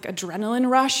feel this like adrenaline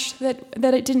rush that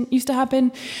it didn't used to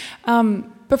happen.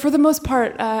 But for the most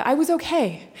part, I was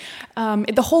okay.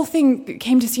 The whole thing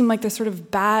came to seem like this sort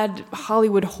of bad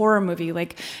Hollywood horror movie,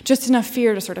 like just enough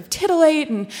fear to sort of titillate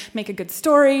and make a good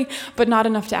story, but not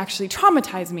enough to actually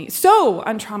traumatize me. So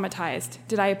untraumatized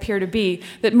did I appear to be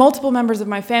that multiple members of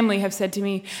my family have said to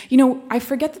me, I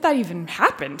forget that even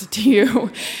happened to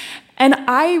you. And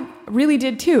I really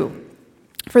did too,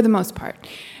 for the most part.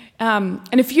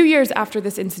 And a few years after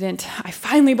this incident, I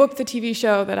finally booked the TV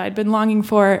show that I'd been longing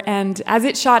for, and as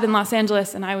it shot in Los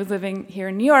Angeles and I was living here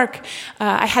in New York,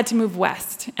 I had to move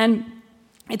west. And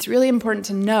it's really important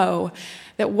to know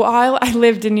that while I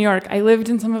lived in New York, I lived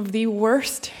in some of the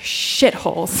worst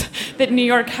shitholes that New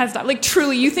York has done. Like,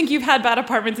 truly, you think you've had bad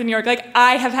apartments in New York? Like,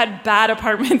 I have had bad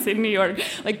apartments in New York,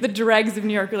 like the dregs of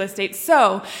New York real estate.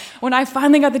 So when I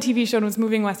finally got the TV show and was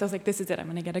moving west, I was like, this is it. I'm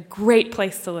going to get a great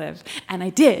place to live. And I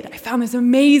did. I found this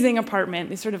amazing apartment,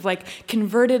 this sort of like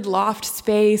converted loft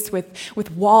space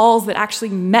with walls that actually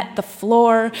met the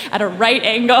floor at a right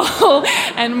angle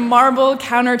and marble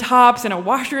countertops and a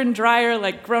washer and dryer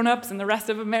like grown-ups and the rest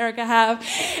of America have,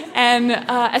 and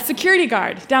a security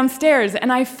guard downstairs.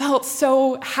 And I felt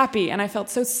so happy and I felt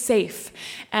so safe.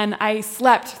 And I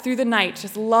slept through the night,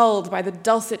 just lulled by the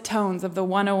dulcet tones of the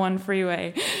 101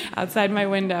 freeway outside my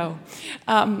window.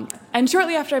 And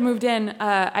shortly after I moved in,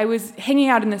 I was hanging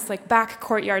out in this like back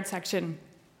courtyard section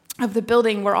of the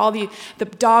building where all the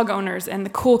dog owners and the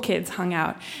cool kids hung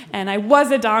out. And I was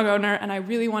a dog owner, and I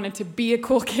really wanted to be a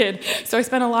cool kid, so I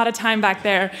spent a lot of time back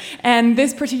there. And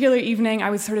this particular evening, I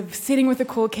was sort of sitting with the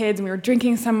cool kids, and we were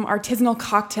drinking some artisanal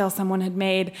cocktail someone had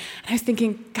made. And I was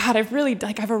thinking, God,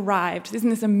 I've arrived. Isn't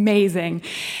this amazing?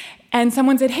 And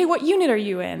someone said, hey, what unit are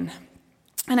you in?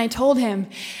 And I told him,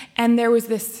 and there was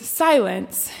this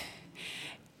silence,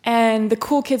 and the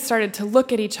cool kids started to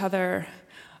look at each other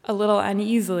a little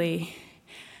uneasily.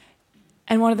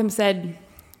 And one of them said,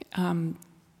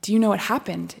 do you know what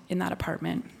happened in that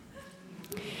apartment?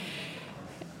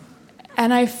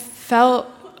 And I felt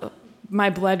my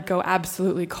blood go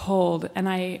absolutely cold. And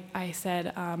I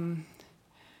said,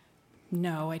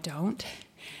 no, I don't.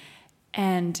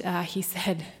 And he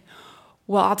said,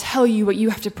 well, I'll tell you, but you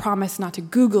have to promise not to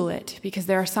Google it, because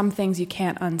there are some things you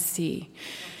can't unsee.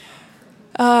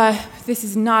 This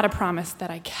is not a promise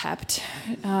that I kept.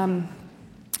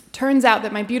 Turns out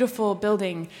that my beautiful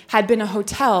building had been a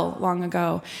hotel long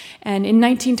ago. And in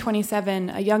 1927,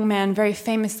 a young man very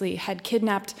famously had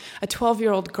kidnapped a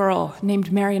 12-year-old girl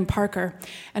named Marion Parker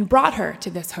and brought her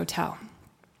to this hotel.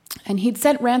 And he'd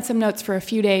sent ransom notes for a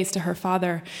few days to her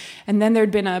father. And then there'd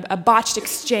been a botched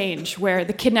exchange where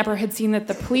the kidnapper had seen that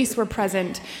the police were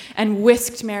present and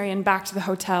whisked Marion back to the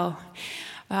hotel.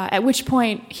 At which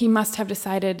point, he must have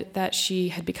decided that she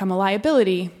had become a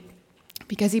liability,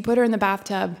 because he put her in the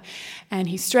bathtub and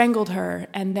he strangled her,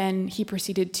 and then he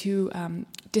proceeded to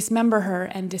dismember her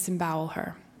and disembowel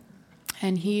her.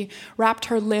 And he wrapped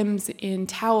her limbs in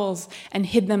towels and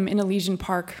hid them in Elysian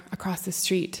Park across the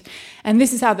street. And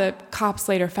this is how the cops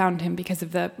later found him, because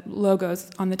of the logos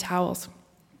on the towels.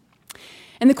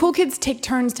 And the cool kids take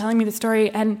turns telling me the story,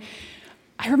 and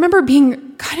I remember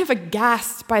being kind of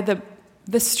aghast by the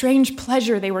strange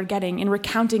pleasure they were getting in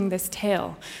recounting this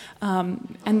tale,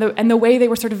 and the way they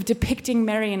were sort of depicting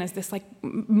Marion as this like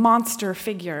monster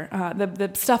figure, the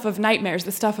stuff of nightmares,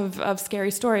 the stuff of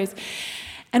scary stories.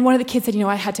 And one of the kids said,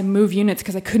 I had to move units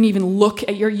because I couldn't even look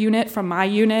at your unit from my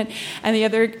unit. And the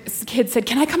other kid said,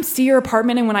 can I come see your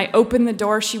apartment? And when I opened the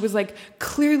door, she was like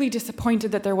clearly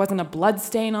disappointed that there wasn't a blood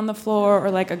stain on the floor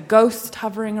or like a ghost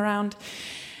hovering around.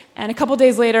 And a couple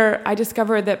days later, I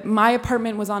discovered that my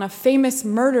apartment was on a famous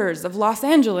Murders of Los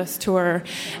Angeles tour,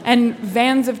 and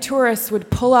vans of tourists would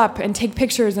pull up and take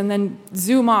pictures and then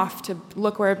zoom off to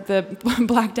look where the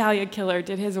Black Dahlia killer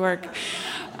did his work.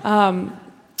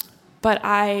 But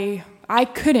I I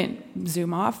couldn't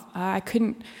zoom off. I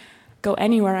couldn't go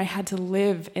anywhere. I had to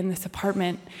live in this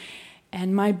apartment.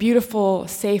 And my beautiful,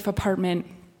 safe apartment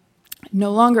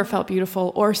no longer felt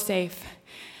beautiful or safe.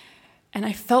 And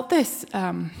I felt this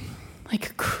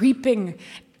like creeping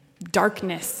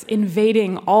darkness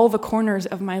invading all the corners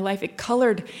of my life. It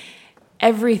colored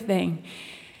everything.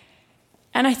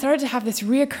 And I started to have this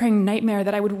reoccurring nightmare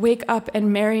that I would wake up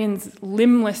and Marion's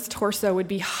limbless torso would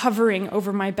be hovering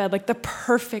over my bed, like the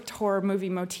perfect horror movie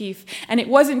motif. And it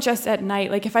wasn't just at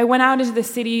night. Like if I went out into the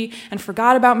city and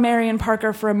forgot about Marion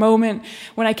Parker for a moment,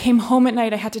 when I came home at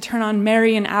night, I had to turn on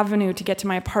Marion Avenue to get to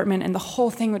my apartment, and the whole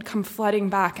thing would come flooding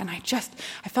back. And I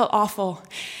felt awful.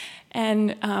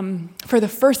 And for the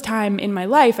first time in my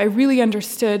life, I really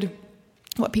understood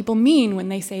what people mean when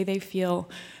they say they feel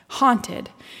haunted.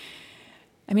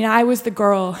 I mean, I was the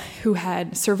girl who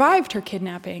had survived her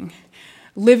kidnapping,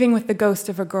 living with the ghost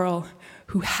of a girl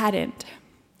who hadn't.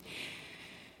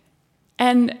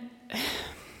 And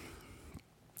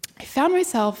I found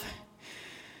myself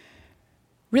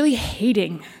really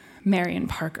hating Marion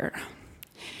Parker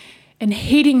and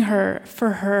hating her for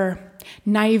her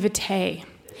naivete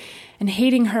and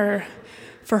hating her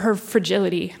for her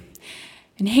fragility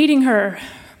and hating her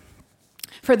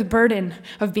for the burden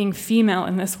of being female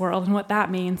in this world and what that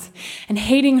means, and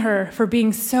hating her for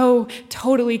being so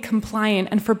totally compliant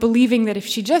and for believing that if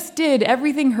she just did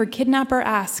everything her kidnapper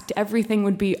asked, everything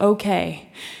would be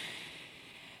okay.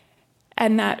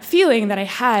 And that feeling that I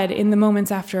had in the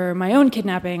moments after my own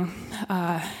kidnapping,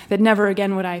 that never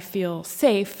again would I feel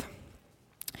safe,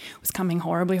 was coming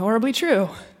horribly, horribly true.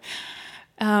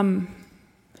 And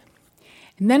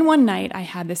then one night I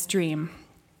had this dream.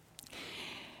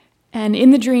 And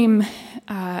in the dream,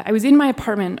 I was in my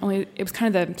apartment, only it was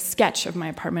kind of the sketch of my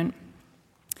apartment.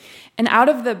 And out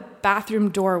of the bathroom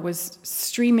door was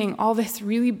streaming all this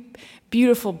really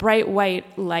beautiful, bright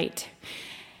white light.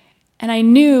 And I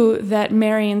knew that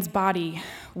Marion's body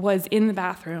was in the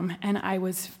bathroom, and I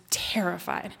was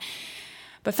terrified.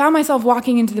 But found myself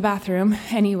walking into the bathroom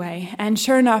anyway, and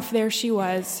sure enough, there she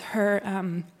was,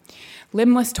 her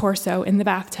limbless torso in the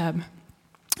bathtub.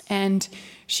 And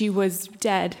she was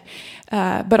dead,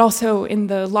 but also in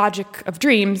the logic of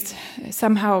dreams,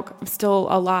 somehow still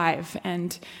alive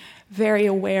and very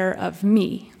aware of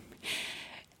me.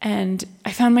 And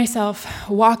I found myself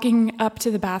walking up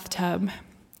to the bathtub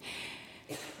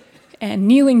and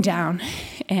kneeling down,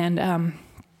 and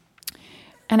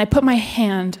I put my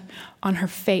hand on her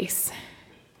face.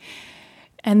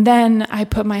 And then I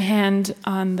put my hand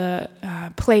on the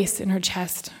place in her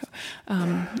chest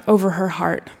over her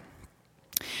heart.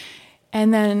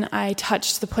 And then I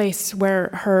touched the place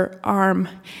where her arm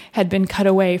had been cut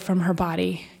away from her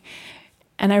body.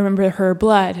 And I remember her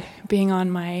blood being on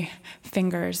my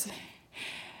fingers.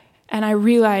 And I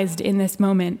realized in this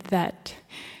moment that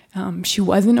she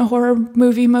wasn't a horror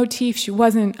movie motif. She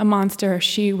wasn't a monster.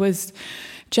 She was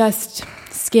just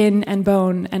skin and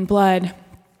bone and blood.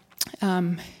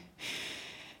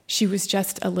 She was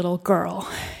just a little girl.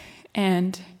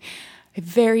 And I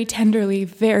very tenderly,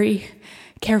 very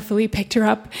carefully picked her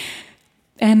up,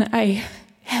 and I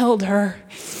held her,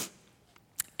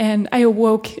 and I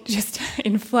awoke just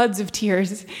in floods of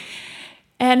tears.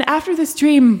 And after this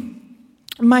dream,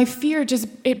 my fear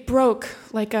it broke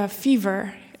like a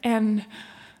fever, and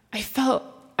I felt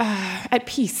at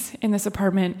peace in this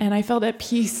apartment, and I felt at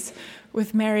peace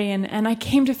with Marion, and I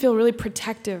came to feel really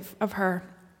protective of her.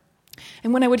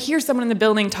 And when I would hear someone in the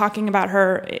building talking about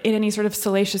her in any sort of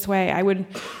salacious way, I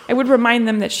would remind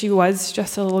them that she was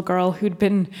just a little girl who'd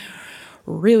been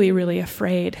really, really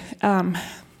afraid.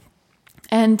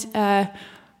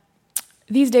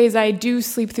 These days I do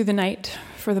sleep through the night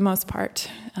for the most part.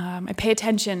 I pay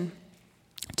attention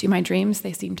to my dreams.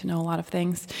 They seem to know a lot of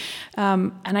things.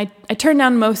 And I turn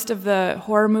down most of the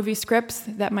horror movie scripts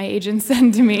that my agents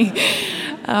send to me.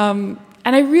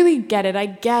 And I really get it. I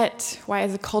get why,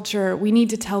 as a culture, we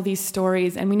need to tell these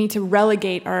stories, and we need to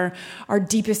relegate our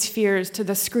deepest fears to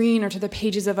the screen or to the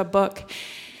pages of a book.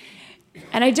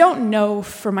 And I don't know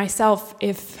for myself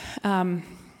if I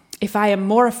am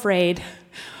more afraid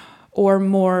or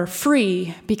more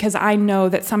free, because I know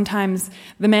that sometimes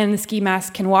the man in the ski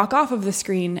mask can walk off of the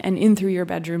screen and in through your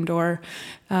bedroom door.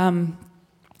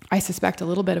 I suspect a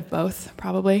little bit of both,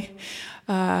 probably.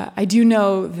 I do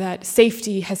know that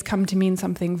safety has come to mean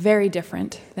something very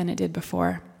different than it did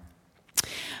before.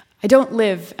 I don't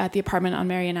live at the apartment on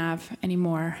Marion Ave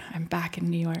anymore. I'm back in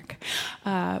New York.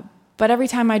 But every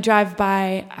time I drive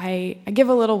by, I give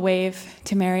a little wave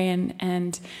to Marion,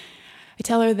 and I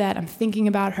tell her that I'm thinking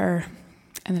about her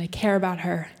and that I care about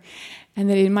her and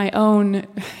that in my own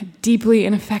deeply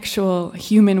ineffectual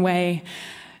human way,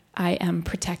 I am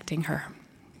protecting her.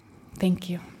 Thank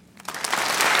you.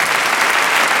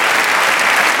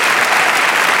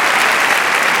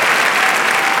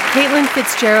 Caitlin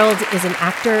FitzGerald is an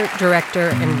actor, director,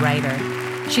 and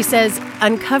writer. She says,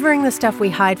 uncovering the stuff we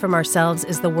hide from ourselves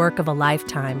is the work of a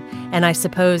lifetime, and I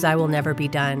suppose I will never be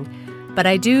done. But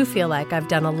I do feel like I've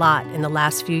done a lot in the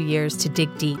last few years to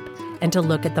dig deep and to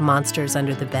look at the monsters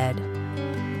under the bed.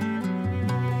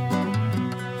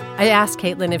 I asked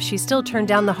Caitlin if she still turned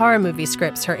down the horror movie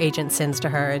scripts her agent sends to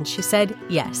her, and she said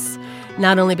yes.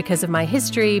 Not only because of my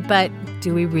history, but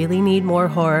do we really need more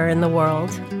horror in the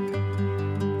world?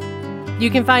 You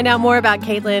can find out more about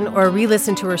Caitlin or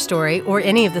re-listen to her story or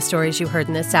any of the stories you heard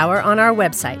in this hour on our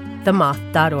website,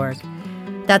 themoth.org.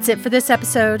 That's it for this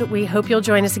episode. We hope you'll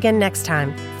join us again next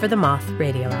time for the Moth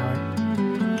Radio Hour.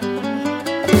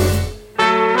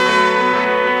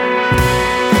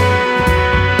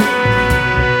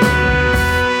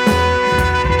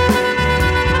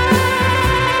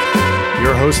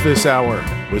 Your host this hour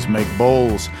was Meg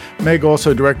Bowles. Meg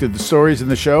also directed the stories in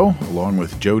the show, along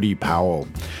with Jody Powell.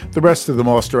 The rest of the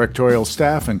Moth directorial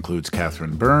staff includes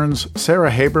Catherine Burns,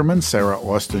 Sarah Haberman, Sarah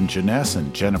Austin Jeunesse,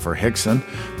 and Jennifer Hickson.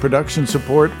 Production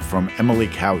support from Emily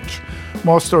Couch.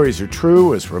 Moth stories are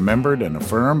true, as remembered and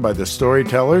affirmed by the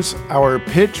storytellers. Our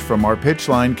pitch from our pitch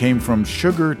line came from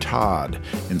Sugar Todd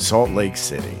in Salt Lake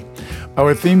City.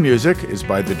 Our theme music is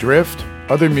by The Drift.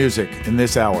 Other music in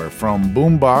this hour from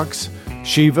Boombox,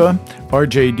 Shiva,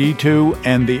 RJD2,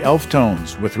 and the Elf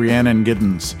Tones with Rhiannon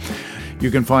Giddens. You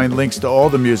can find links to all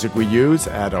the music we use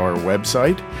at our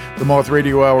website. The Moth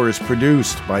Radio Hour is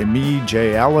produced by me,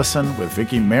 Jay Allison, with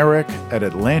Vicki Merrick at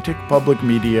Atlantic Public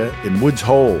Media in Woods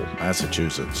Hole,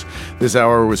 Massachusetts. This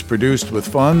hour was produced with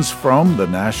funds from the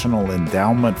National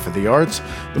Endowment for the Arts.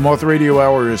 The Moth Radio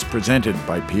Hour is presented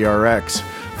by PRX.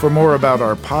 For more about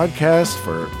our podcast,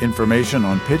 for information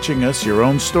on pitching us your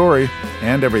own story,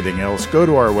 and everything else, go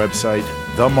to our website,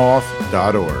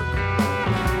 themoth.org.